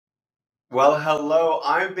Well, hello.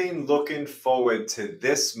 I've been looking forward to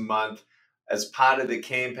this month as part of the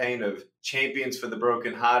campaign of Champions for the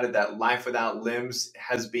Brokenhearted that Life Without Limbs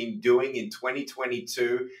has been doing in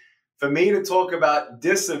 2022 for me to talk about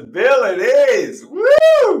disabilities.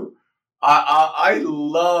 Woo! I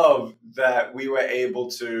love that we were able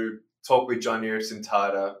to talk with John Erickson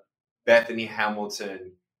Tata, Bethany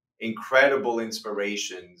Hamilton, incredible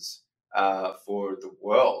inspirations for the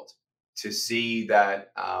world to see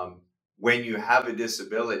that. When you have a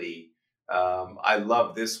disability, I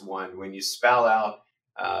love this one. When you spell out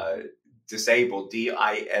uh, disabled,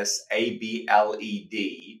 Disabled,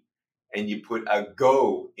 and you put a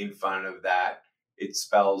go in front of that, it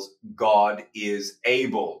spells God is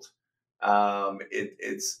abled.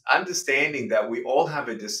 It's understanding that we all have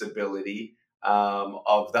a disability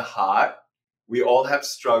of the heart. We all have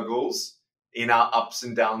struggles in our ups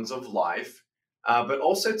and downs of life, but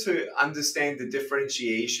also to understand the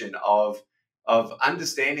differentiation of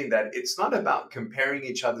understanding that it's not about comparing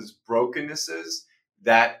each other's brokennesses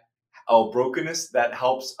that or brokenness that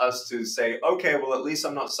helps us to say, okay, well, at least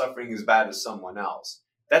I'm not suffering as bad as someone else.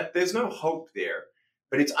 That there's no hope there.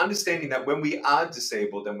 But it's understanding that when we are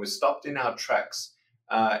disabled and we're stopped in our tracks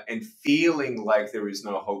and feeling like there is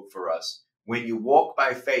no hope for us, when you walk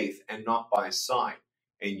by faith and not by sight,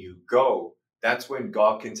 and you go, that's when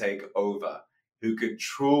God can take over, who could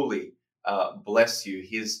truly bless you.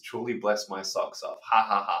 He has truly blessed my socks off. Ha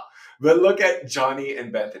ha ha. But look at Johnny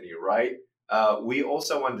and Bethany, right? We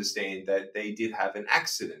also understand that they did have an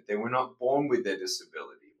accident. They were not born with their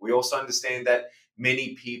disability. We also understand that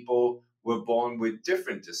many people were born with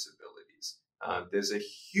different disabilities. There's a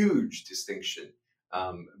huge distinction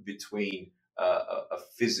between a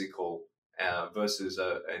physical versus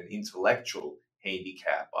an intellectual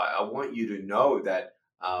handicap. I want you to know that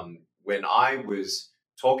when I was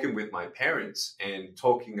talking with my parents and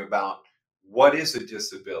talking about what is a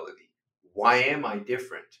disability, why am I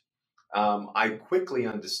different? I quickly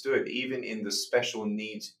understood, even in the special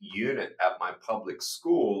needs unit at my public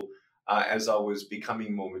school, as I was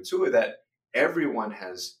becoming more mature, that everyone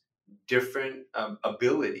has different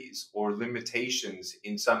abilities or limitations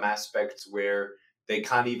in some aspects where they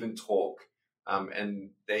can't even talk, and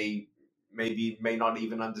they may not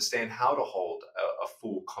even understand how to hold a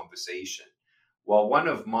full conversation. Well, one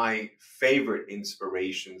of my favorite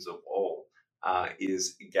inspirations of all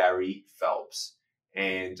is Gary Phelps.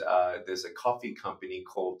 And there's a coffee company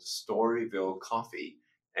called Storyville Coffee.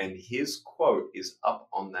 And his quote is up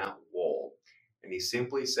on that wall. And he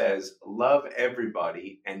simply says, love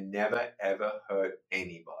everybody and never ever hurt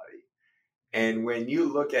anybody. And when you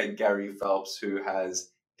look at Gary Phelps, who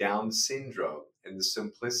has Down syndrome, and the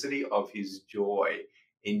simplicity of his joy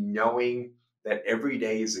in knowing that every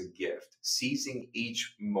day is a gift, seizing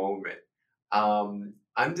each moment,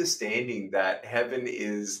 understanding that heaven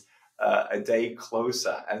is a day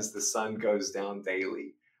closer as the sun goes down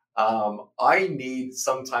daily. I need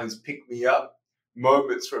sometimes pick me up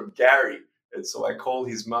moments from Gary. And so I call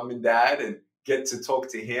his mom and dad and get to talk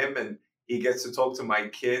to him, and he gets to talk to my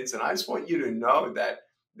kids. And I just want you to know that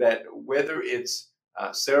whether it's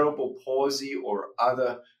cerebral palsy or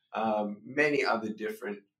other many other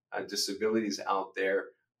different disabilities out there,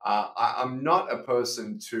 I'm not a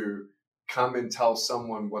person to come and tell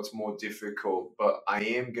someone what's more difficult, but I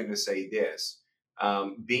am going to say this.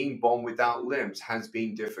 Being born without limbs has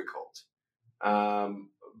been difficult.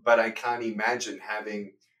 But I can't imagine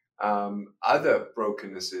having other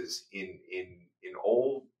brokennesses in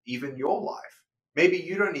all, even your life. Maybe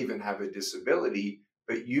you don't even have a disability,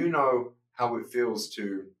 but you know how it feels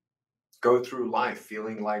to go through life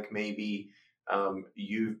feeling like maybe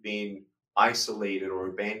you've been isolated or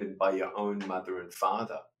abandoned by your own mother and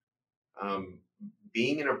father. Um,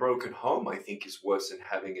 Being in a broken home, I think, is worse than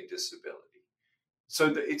having a disability.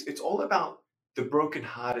 So it's all about the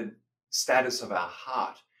brokenhearted status of our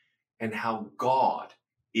heart and how God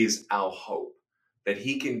is our hope, that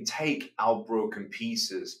He can take our broken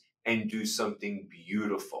pieces and do something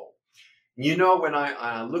beautiful. You know, when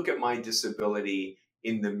I look at my disability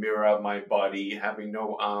in the mirror of my body, having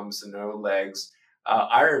no arms and no legs,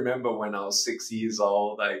 I remember when I was 6 years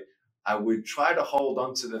old, I would try to hold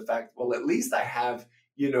on to the fact, well, at least I have,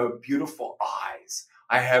 beautiful eyes.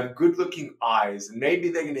 I have good looking eyes. And maybe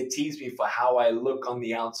they're going to tease me for how I look on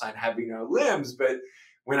the outside having no limbs. But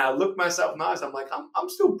when I look myself in the eyes, I'm like, I'm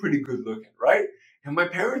still pretty good looking, right? And my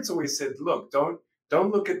parents always said, look, don't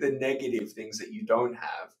look at the negative things that you don't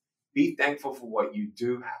have. Be thankful for what you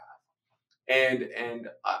do have.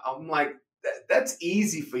 I'm like, that's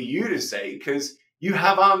easy for you to say because you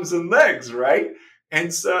have arms and legs, right?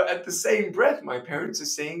 And so at the same breath, my parents are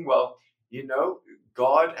saying, well, you know,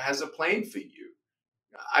 God has a plan for you.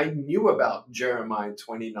 I knew about Jeremiah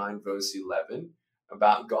 29, verse 11,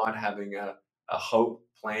 about God having a hope,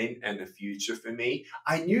 plan, and a future for me.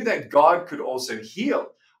 I knew that God could also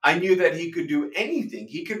heal. I knew that he could do anything.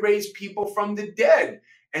 He could raise people from the dead.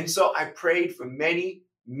 And so I prayed for many,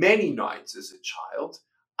 many nights as a child,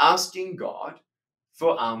 asking God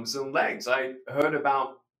for arms and legs. I heard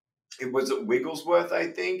about, it was at Wigglesworth, I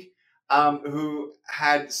think, who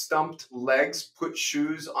had stumped legs, put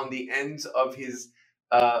shoes on the ends of his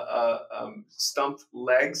stumped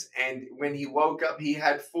legs, and when he woke up, he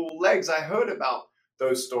had full legs. I heard about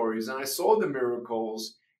those stories, and I saw the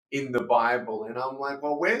miracles in the Bible, and I'm like,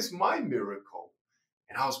 well, where's my miracle?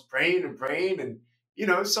 And I was praying and praying, and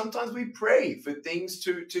sometimes we pray for things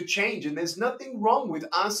to change, and there's nothing wrong with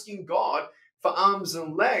asking God for arms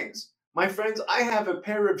and legs. My friends, I have a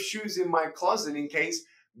pair of shoes in my closet in case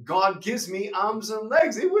God gives me arms and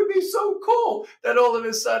legs. It would be so cool that all of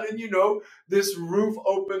a sudden, this roof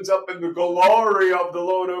opens up and the glory of the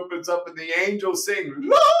Lord opens up and the angels sing,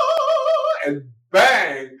 La! And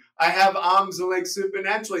bang, I have arms and legs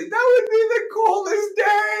supernaturally. That would be the coolest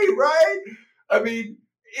day, right? I mean,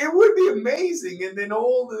 it would be amazing. And then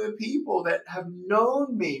all the people that have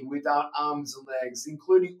known me without arms and legs,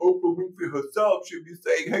 including Oprah Winfrey herself, should be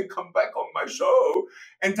saying, hey, come back on my show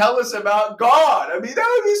and tell us about God. I mean,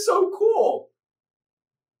 that would be so cool.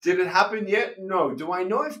 Did it happen yet? No. Do I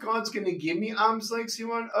know if God's going to give me arms, legs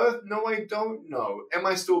here on earth? No, I don't know. Am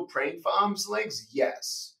I still praying for arms, legs?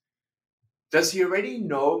 Yes. Does he already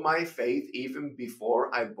know my faith even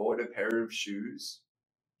before I bought a pair of shoes?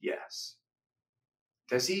 Yes.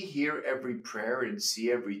 Does he hear every prayer and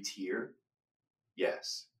see every tear?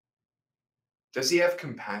 Yes. Does he have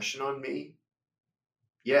compassion on me?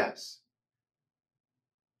 Yes.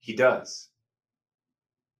 He does.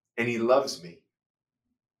 And he loves me.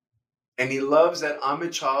 And he loves that I'm a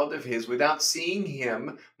child of his. Without seeing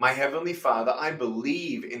him, my heavenly Father, I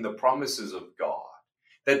believe in the promises of God.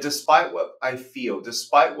 That despite what I feel,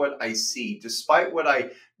 despite what I see, despite what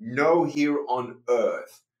I know here on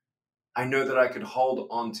earth, I know that I can hold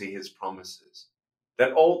on to his promises.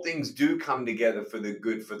 That all things do come together for the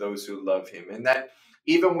good for those who love him. And that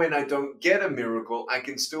even when I don't get a miracle, I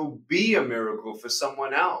can still be a miracle for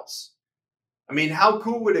someone else. I mean, how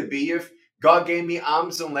cool would it be if God gave me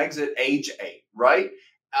arms and legs at age 8, right?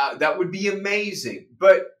 That would be amazing.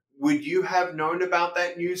 But would you have known about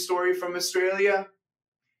that news story from Australia?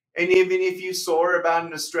 And even if you saw about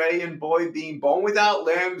an Australian boy being born without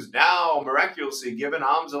limbs, now miraculously given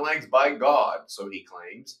arms and legs by God, so he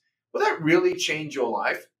claims, will that really change your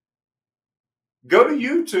life? Go to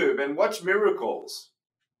YouTube and watch miracles.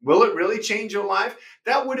 Will it really change your life?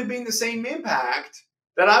 That would have been the same impact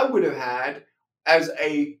that I would have had as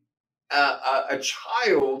a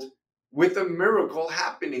child with a miracle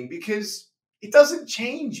happening, because it doesn't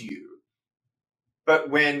change you.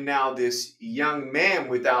 But when now this young man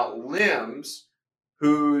without limbs,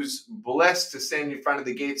 who's blessed to stand in front of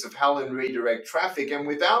the gates of hell and redirect traffic, and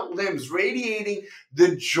without limbs, radiating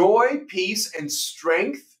the joy, peace, and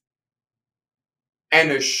strength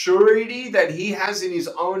and a surety that he has in his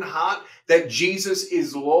own heart that Jesus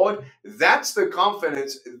is Lord, that's the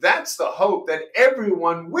confidence, that's the hope that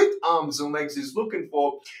everyone with arms and legs is looking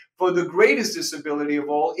for. For the greatest disability of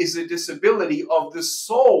all is a disability of the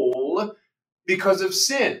soul because of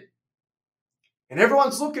sin. And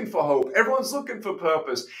everyone's looking for hope. Everyone's looking for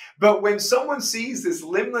purpose. But when someone sees this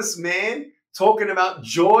limbless man talking about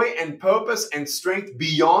joy and purpose and strength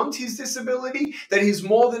beyond his disability, that he's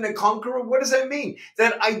more than a conqueror, what does that mean?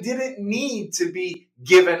 That I didn't need to be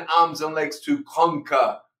given arms and legs to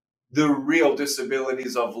conquer the real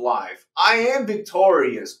disabilities of life. I am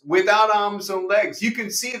victorious without arms and legs. You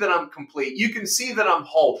can see that I'm complete. You can see that I'm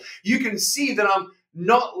whole. You can see that I'm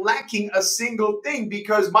not lacking a single thing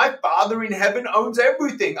because my Father in heaven owns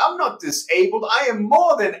everything. I'm not disabled. I am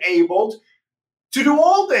more than able to do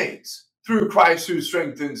all things through Christ who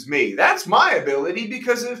strengthens me. That's my ability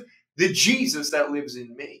because of the Jesus that lives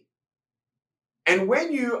in me. And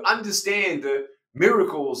when you understand the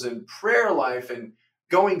miracles and prayer life and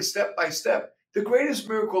going step by step, the greatest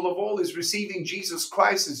miracle of all is receiving Jesus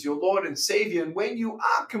Christ as your Lord and Savior. And when you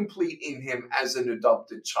are complete in him as an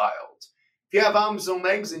adopted child, if you have arms and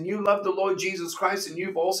legs and you love the Lord Jesus Christ and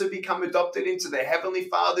you've also become adopted into the Heavenly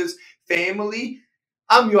Father's family,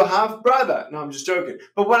 I'm your half brother. No, I'm just joking.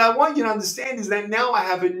 But what I want you to understand is that now I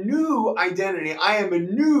have a new identity. I am a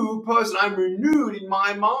new person. I'm renewed in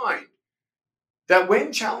my mind. That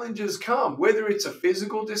when challenges come, whether it's a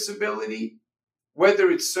physical disability,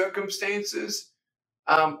 whether it's circumstances,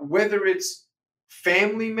 whether it's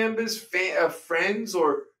family members, friends,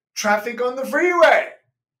 or traffic on the freeway.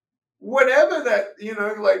 Whatever that,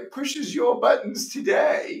 like pushes your buttons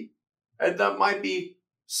today, and that might be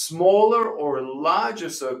smaller or larger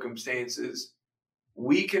circumstances,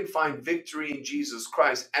 we can find victory in Jesus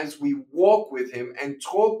Christ as we walk with him and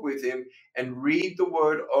talk with him and read the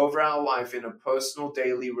word over our life in a personal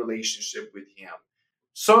daily relationship with him.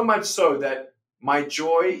 So much so that my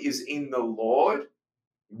joy is in the Lord.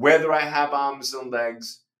 Whether I have arms and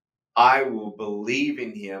legs, I will believe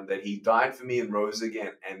in him that he died for me and rose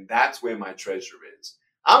again. And that's where my treasure is.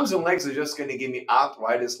 Arms and legs are just going to give me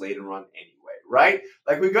arthritis later on anyway, right?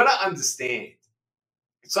 Like, we got to understand,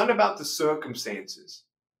 it's not about the circumstances.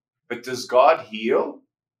 But does God heal?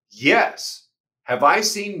 Yes. Have I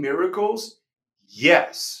seen miracles?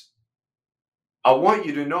 Yes. I want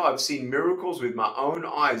you to know I've seen miracles with my own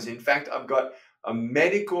eyes. In fact, I've got a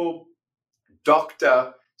medical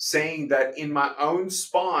doctor saying that in my own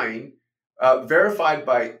spine, verified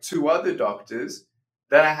by 2 other doctors,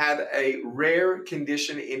 that I had a rare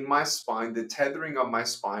condition in my spine, the tethering of my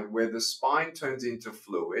spine, where the spine turns into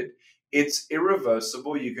fluid. It's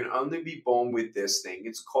irreversible. You can only be born with this thing.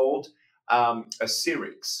 It's called a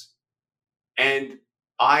syrinx. And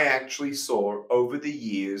I actually saw over the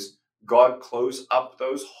years God close up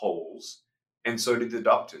those holes, and so did the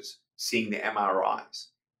doctors, seeing the MRIs.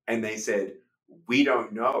 And they said, we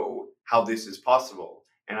don't know how this is possible.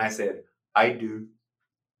 And I said, I do.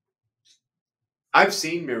 I've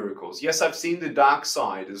seen miracles. Yes, I've seen the dark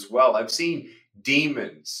side as well. I've seen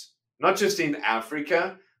demons, not just in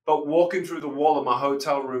Africa, but walking through the wall of my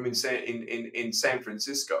hotel room in San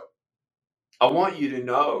Francisco. I want you to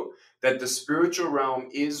know that the spiritual realm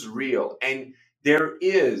is real, and there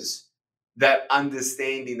is that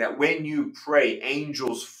understanding that when you pray,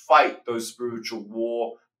 angels fight those spiritual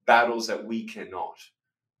war battles that we cannot.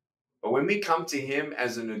 But when we come to him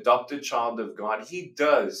as an adopted child of God, he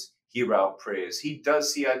does hear our prayers. He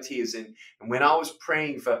does see our tears. And when I was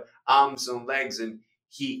praying for arms and legs, and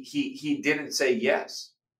he didn't say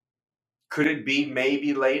yes. Could it be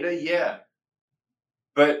maybe later? Yeah.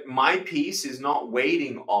 But my peace is not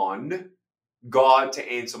waiting on God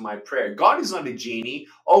to answer my prayer. God is not a genie.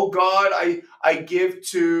 Oh, God, I give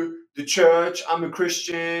to the church. I'm a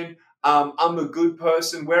Christian. I'm a good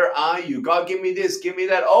person. Where are you? God, give me this, give me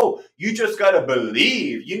that. Oh, you just got to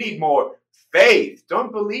believe. You need more faith.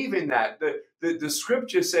 Don't believe in that. The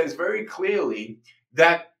scripture says very clearly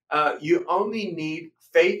that you only need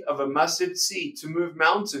faith of a mustard seed to move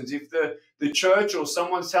mountains. If the church or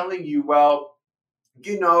someone's telling you, well,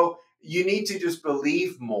 you need to just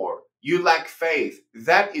believe more, you lack faith,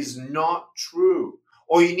 that is not true.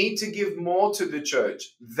 Or you need to give more to the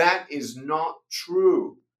church, that is not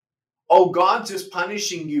true. Oh, God's just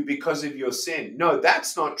punishing you because of your sin. No,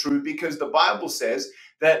 that's not true, because the Bible says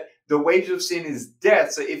that the wages of sin is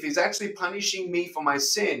death. So if he's actually punishing me for my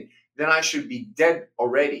sin, then I should be dead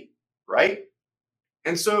already, right?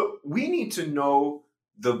 And so we need to know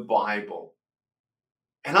the Bible.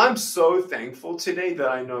 And I'm so thankful today that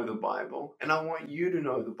I know the Bible, and I want you to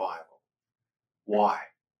know the Bible. Why?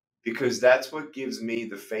 Because that's what gives me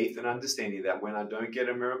the faith and understanding that when I don't get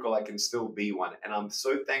a miracle, I can still be one. And I'm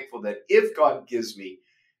so thankful that if God gives me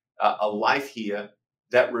a life here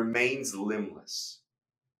that remains limbless,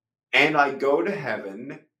 and I go to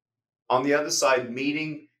heaven on the other side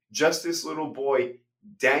meeting just this little boy,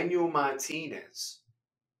 Daniel Martinez,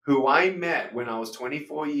 who I met when I was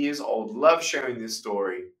 24 years old, love sharing this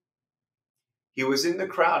story. He was in the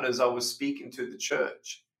crowd as I was speaking to the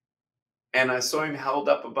church, and I saw him held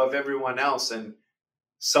up above everyone else, and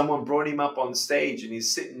someone brought him up on stage, and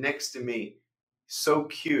he's sitting next to me. So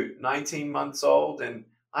cute, 19 months old, and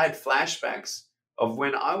I had flashbacks of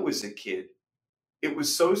when I was a kid. It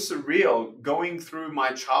was so surreal going through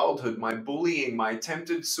my childhood, my bullying, my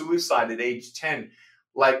attempted suicide at age 10,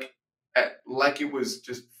 like it was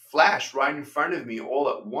just flashed right in front of me all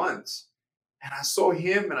at once. And I saw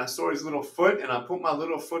him, and I saw his little foot, and I put my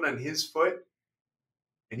little foot on his foot,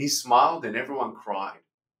 and he smiled, and everyone cried.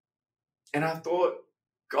 And I thought,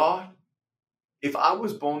 God, if I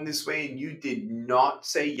was born this way and you did not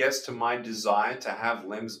say yes to my desire to have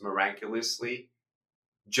limbs miraculously,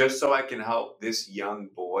 just so I can help this young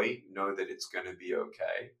boy know that it's going to be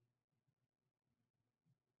okay,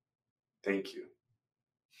 thank you.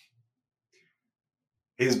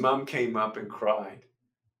 His mom came up and cried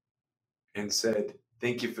and said,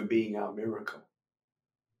 thank you for being our miracle.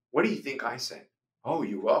 What do you think I said? Oh,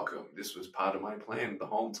 you're welcome. This was part of my plan the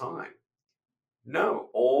whole time. No,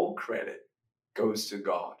 all credit goes to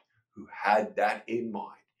God, who had that in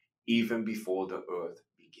mind even before the earth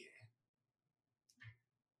began.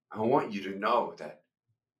 I want you to know that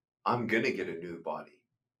I'm going to get a new body.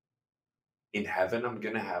 In heaven, I'm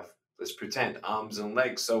going to have, let's pretend, arms and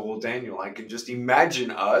legs. So will Daniel. I can just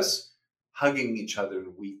imagine us hugging each other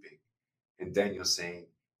and weeping. And Daniel saying,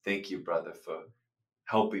 thank you, brother, for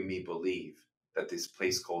helping me believe that this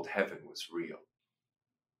place called heaven was real.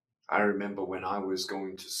 I remember when I was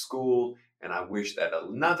going to school and I wish that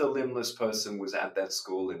another limbless person was at that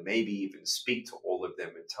school and maybe even speak to all of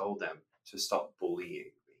them and tell them to stop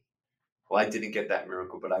bullying me. Well, I didn't get that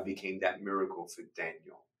miracle, but I became that miracle for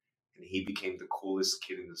Daniel. And he became the coolest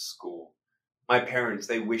kid in the school. My parents,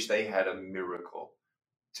 they wish they had a miracle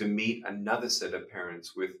to meet another set of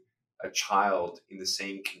parents with a child in the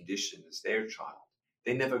same condition as their child.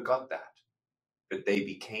 They never got that, but they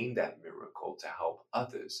became that miracle to help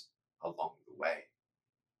others along the way.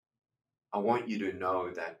 I want you to know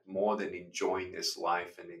that more than enjoying this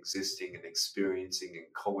life and existing and experiencing and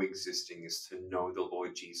coexisting is to know the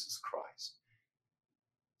Lord Jesus Christ,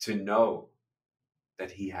 to know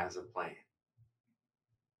that he has a plan.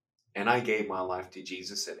 And I gave my life to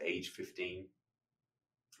Jesus at age 15,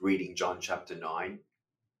 reading John chapter 9,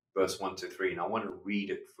 verse 1 to 3. And I want to read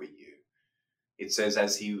it for you. It says,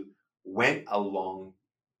 as he went along,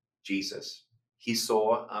 Jesus, he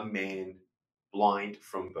saw a man blind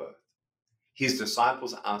from birth. His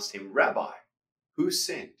disciples asked him, Rabbi, who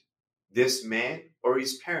sinned, this man or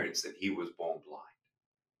his parents, that he was born blind?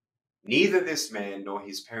 Neither this man nor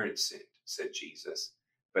his parents sinned, said Jesus,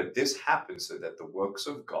 but this happened so that the works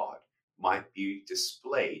of God might be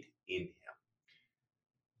displayed in him.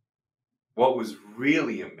 What was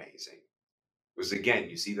really amazing was, again,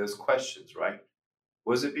 you see those questions, right?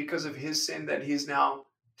 Was it because of his sin that he's now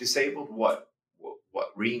disabled? What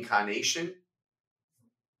reincarnation?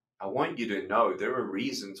 I want you to know there are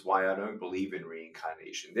reasons why I don't believe in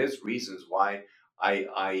reincarnation. There's reasons why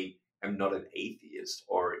I am not an atheist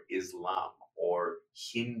or Islam or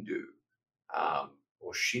Hindu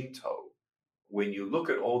or Shinto. When you look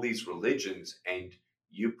at all these religions and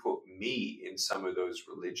you put me in some of those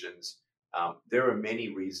religions, there are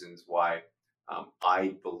many reasons why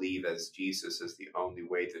I believe as Jesus as the only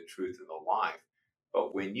way, the truth, and the life.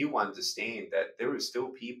 But when you understand that there are still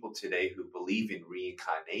people today who believe in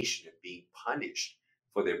reincarnation and being punished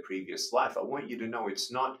for their previous life, I want you to know it's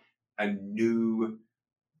not a new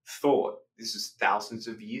thought. This is thousands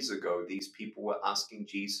of years ago. These people were asking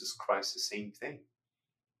Jesus Christ the same thing.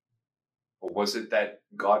 Or was it that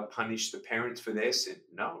God punished the parents for their sin?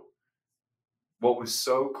 No. What was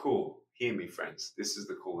so cool, hear me, friends, this is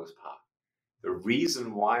the coolest part. The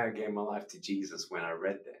reason why I gave my life to Jesus when I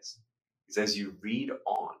read this is, as you read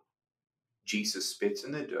on, Jesus spits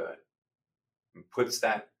in the dirt and puts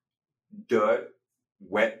that dirt,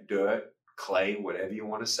 wet dirt, clay, whatever you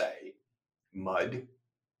want to say, mud,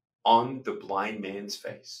 on the blind man's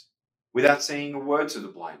face without saying a word to the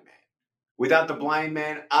blind man, without the blind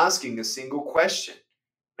man asking a single question.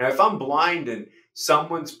 Now, if I'm blind and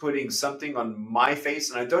someone's putting something on my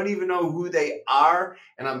face and I don't even know who they are,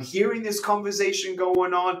 and I'm hearing this conversation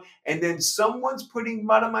going on, and then someone's putting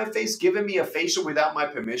mud on my face, giving me a facial without my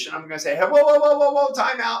permission, I'm going to say, hey, whoa, whoa, whoa, whoa, whoa,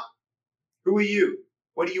 time out. Who are you?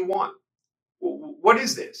 What do you want? What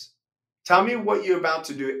is this? Tell me what you're about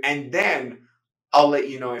to do, and then I'll let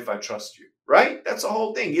you know if I trust you. Right? That's the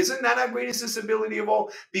whole thing. Isn't that our greatest disability of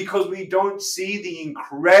all? Because we don't see the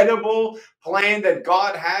incredible plan that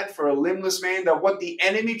God had for a limbless man, that what the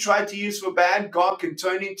enemy tried to use for bad, God can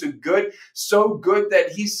turn into good. So good that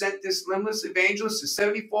he sent this limbless evangelist to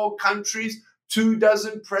 74 countries,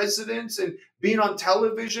 24 presidents, and being on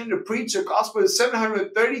television to preach the gospel to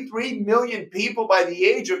 733 million people by the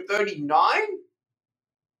age of 39?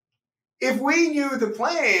 If we knew the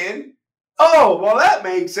plan, oh, well, that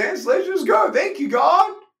makes sense. Let's just go. Thank you,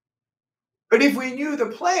 God. But if we knew the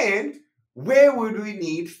plan, where would we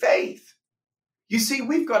need faith? You see,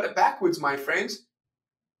 we've got it backwards, my friends.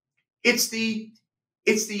 It's the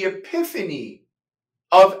epiphany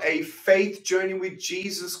of a faith journey with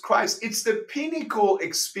Jesus Christ. It's the pinnacle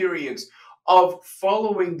experience of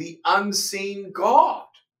following the unseen God,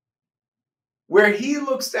 where he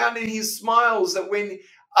looks down and he smiles that when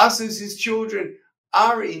us as his children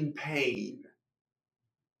are in pain,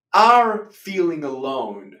 are feeling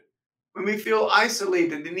alone, when we feel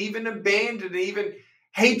isolated and even abandoned, and even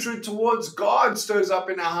hatred towards God stirs up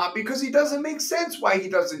in our heart because he doesn't make sense why he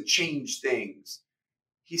doesn't change things,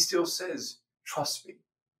 he still says, trust me.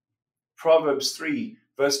 Proverbs 3,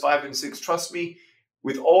 verse 5 and 6, trust me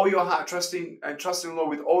with all your heart, trust in the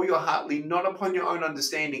Lord with all your heart, lean not upon your own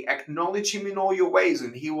understanding, acknowledge him in all your ways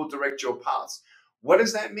and he will direct your paths. What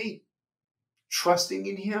does that mean? Trusting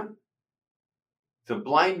in him. The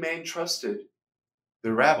blind man trusted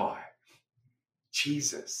the rabbi,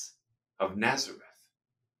 Jesus of Nazareth.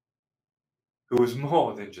 who was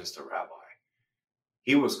more than just a rabbi.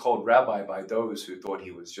 He was called rabbi by those who thought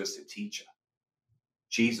he was just a teacher.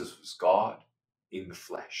 Jesus was God in the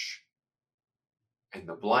flesh. And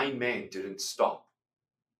the blind man didn't stop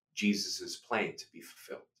Jesus' plan to be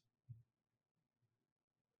fulfilled.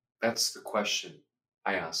 That's the question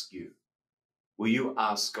I ask you. Will you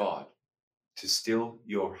ask God to still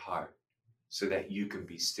your heart so that you can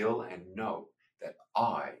be still and know that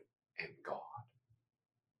I am God?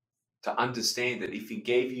 To understand that if he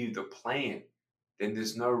gave you the plan, then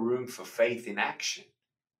there's no room for faith in action.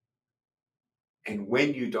 And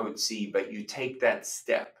when you don't see, but you take that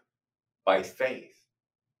step by faith,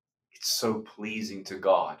 it's so pleasing to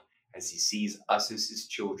God as he sees us as his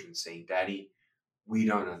children saying, Daddy, we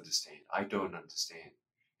don't understand. I don't understand.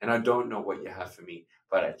 And I don't know what you have for me,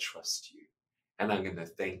 but I trust you. And I'm going to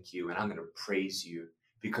thank you and I'm going to praise you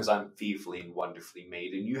because I'm fearfully and wonderfully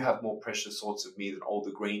made. And you have more precious thoughts of me than all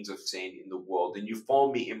the grains of sand in the world. And you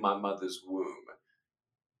formed me in my mother's womb.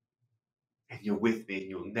 And you're with me and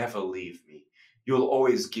you'll never leave me. You'll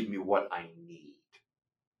always give me what I need.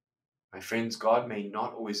 My friends, God may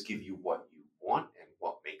not always give you what you want and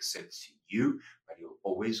what makes sense to you, but he'll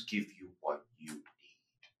always give you what you need.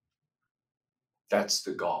 That's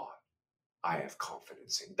the God I have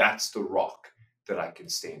confidence in. That's the rock that I can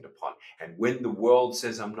stand upon. And when the world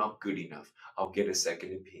says I'm not good enough, I'll get a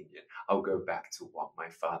second opinion. I'll go back to what my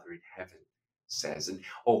Father in heaven says. And,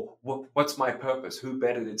 what's my purpose? Who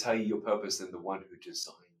better to tell you your purpose than the one who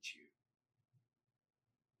designed you?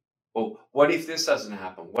 Well, what if this doesn't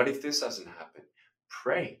happen? What if this doesn't happen?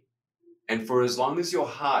 Pray. And for as long as your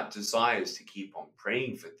heart desires to keep on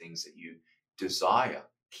praying for things that you desire,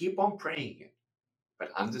 keep on praying it.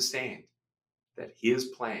 But understand that his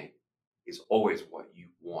plan is always what you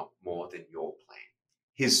want more than your plan.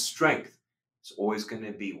 His strength is always going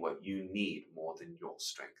to be what you need more than your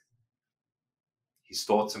strength. His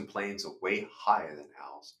thoughts and plans are way higher than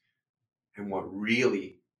ours. And what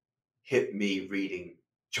really hit me reading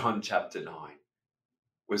John chapter 9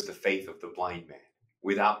 was the faith of the blind man.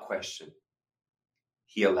 Without question,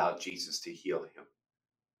 he allowed Jesus to heal him.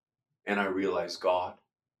 And I realized, God,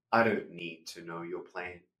 I don't need to know your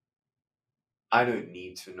plan. I don't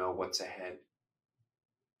need to know what's ahead.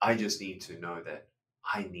 I just need to know that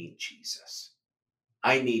I need Jesus.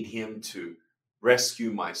 I need him to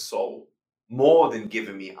rescue my soul more than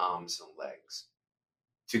giving me arms and legs,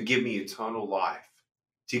 to give me eternal life,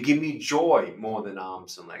 to give me joy more than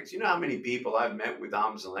arms and legs. You know how many people I've met with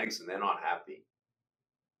arms and legs and they're not happy?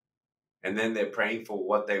 And then they're praying for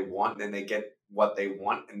what they want, and then they get what they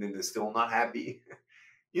want, and then they're still not happy.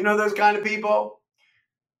 You know those kind of people?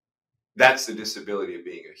 That's the disability of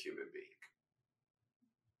being a human being.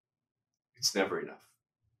 It's never enough.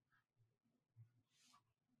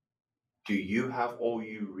 Do you have all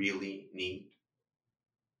you really need?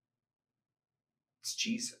 It's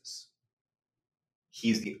Jesus.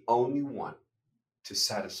 He's the only one to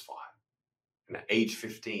satisfy. And at age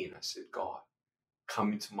 15, I said, God,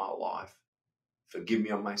 come into my life. Forgive me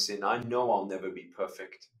of my sin. I know I'll never be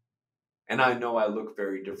perfect. And I know I look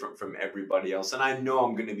very different from everybody else. And I know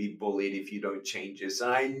I'm going to be bullied if you don't change this.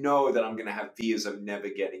 And I know that I'm going to have fears of never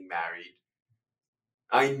getting married.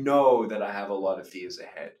 I know that I have a lot of fears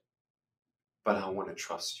ahead. But I want to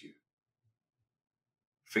trust you.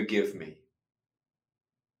 Forgive me.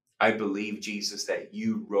 I believe, Jesus, that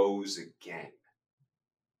you rose again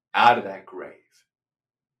out of that grave.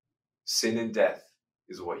 Sin and death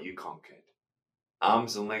is what you conquered.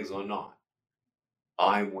 Arms and legs or not,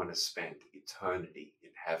 I want to spend eternity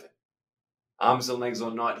in heaven. Arms and legs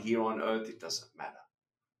or not here on earth, it doesn't matter.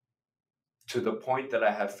 To the point that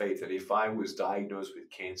I have faith that if I was diagnosed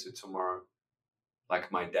with cancer tomorrow,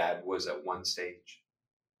 like my dad was at one stage,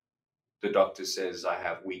 the doctor says I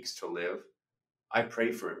have weeks to live, I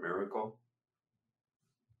pray for a miracle.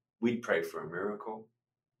 We'd pray for a miracle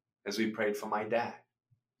as we prayed for my dad.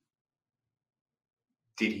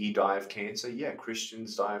 Did he die of cancer? Yeah,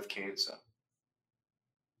 Christians die of cancer.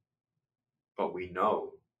 But we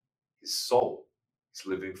know his soul is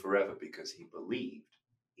living forever because he believed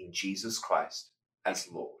in Jesus Christ as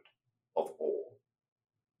Lord of all.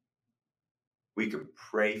 We can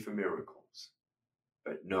pray for miracles,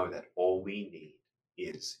 but know that all we need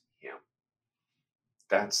is him.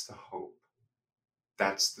 That's the hope.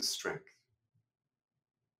 That's the strength.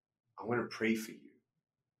 I want to pray for you.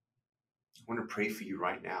 I want to pray for you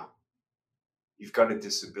right now. You've got a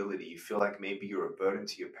disability. You feel like maybe you're a burden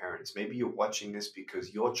to your parents. Maybe you're watching this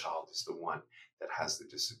because your child is the one that has the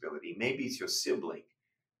disability. Maybe it's your sibling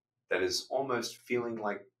that is almost feeling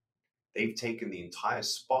like they've taken the entire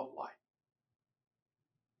spotlight.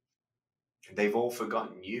 And they've all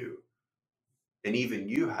forgotten you. And even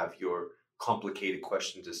you have your complicated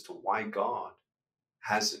questions as to why God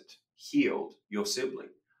hasn't healed your sibling.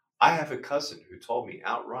 I have a cousin who told me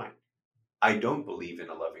outright, I don't believe in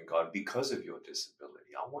a loving God because of your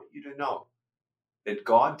disability. I want you to know that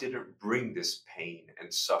God didn't bring this pain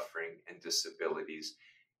and suffering and disabilities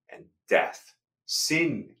and death.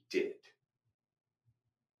 Sin did.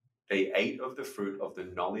 They ate of the fruit of the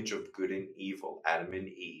knowledge of good and evil, Adam and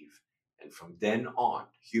Eve. And from then on,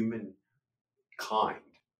 humankind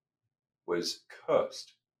was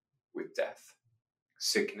cursed with death,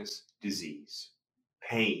 sickness, disease,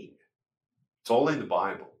 pain. It's all in the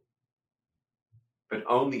Bible, but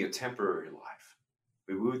only a temporary life.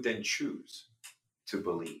 We would then choose to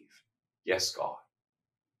believe, yes, God,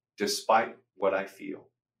 despite what I feel,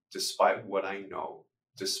 despite what I know,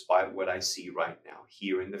 despite what I see right now,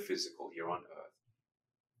 here in the physical, here on earth,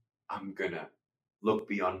 I'm going to look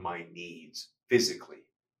beyond my needs physically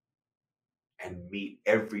and meet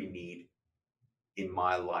every need in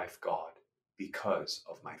my life, God, because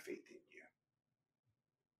of my faith in you.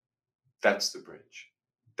 That's the bridge.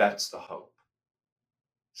 That's the hope.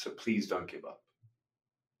 So please don't give up.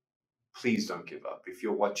 Please don't give up. If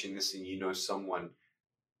you're watching this and you know someone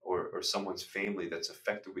or someone's family that's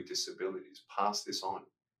affected with disabilities, pass this on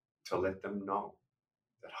to let them know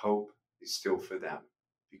that hope is still for them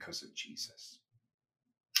because of Jesus.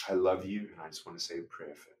 I love you, and I just want to say a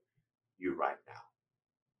prayer for you right now.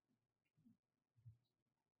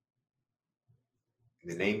 In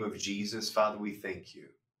the name of Jesus, Father, we thank you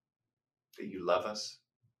that you love us,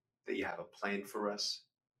 that you have a plan for us,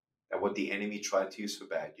 that what the enemy tried to use for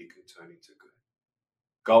bad, you can turn into good.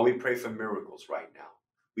 God, we pray for miracles right now.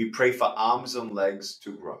 We pray for arms and legs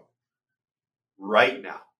to grow right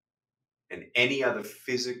now. And any other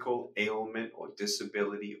physical ailment or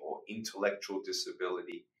disability or intellectual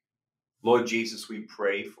disability, Lord Jesus, we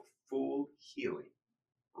pray for full healing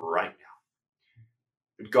right now.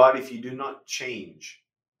 But God, if you do not change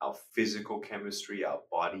our physical chemistry, our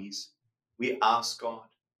bodies, we ask, God,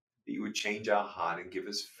 that you would change our heart and give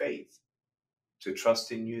us faith to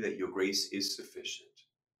trust in you that your grace is sufficient,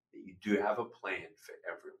 that you do have a plan for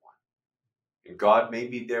everyone. And God,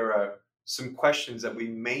 maybe there are some questions that we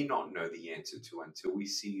may not know the answer to until we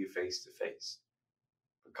see you face to face.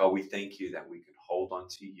 But God, we thank you that we can hold on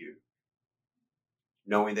to you,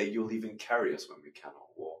 knowing that you'll even carry us when we cannot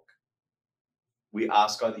walk. We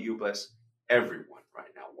ask, God, that you bless everyone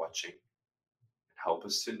right now watching and help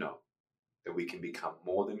us to know that we can become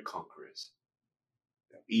more than conquerors,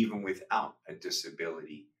 that even without a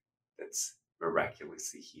disability that's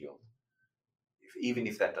miraculously healed. Even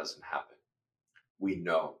if that doesn't happen, we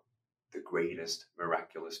know the greatest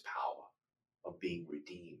miraculous power of being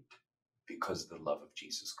redeemed because of the love of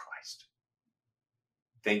Jesus Christ.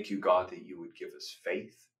 Thank you, God, that you would give us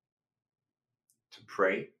faith to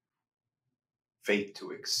pray, faith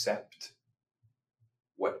to accept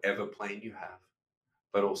whatever plan you have,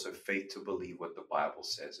 but also faith to believe what the Bible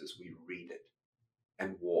says as we read it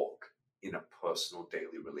and walk in a personal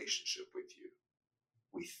daily relationship with you.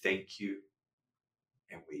 We thank you,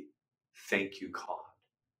 and we thank you, God,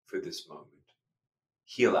 for this moment.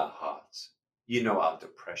 Heal our hearts. You know our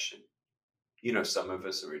depression. You know, some of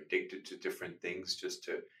us are addicted to different things just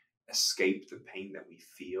to escape the pain that we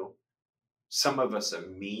feel. Some of us are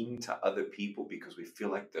mean to other people because we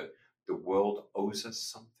feel like the world owes us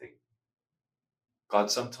something.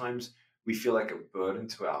 God, sometimes we feel like a burden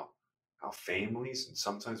to our families, and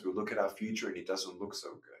sometimes we look at our future and it doesn't look so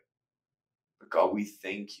good. But God, we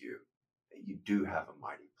thank you that you do have a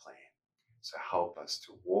mighty plan. So help us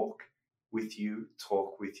to walk with you,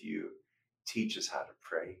 talk with you, teach us how to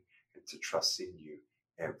pray and to trust in you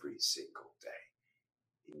every single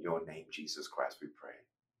day. In your name, Jesus Christ, we pray.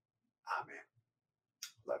 Amen.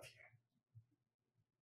 Love you.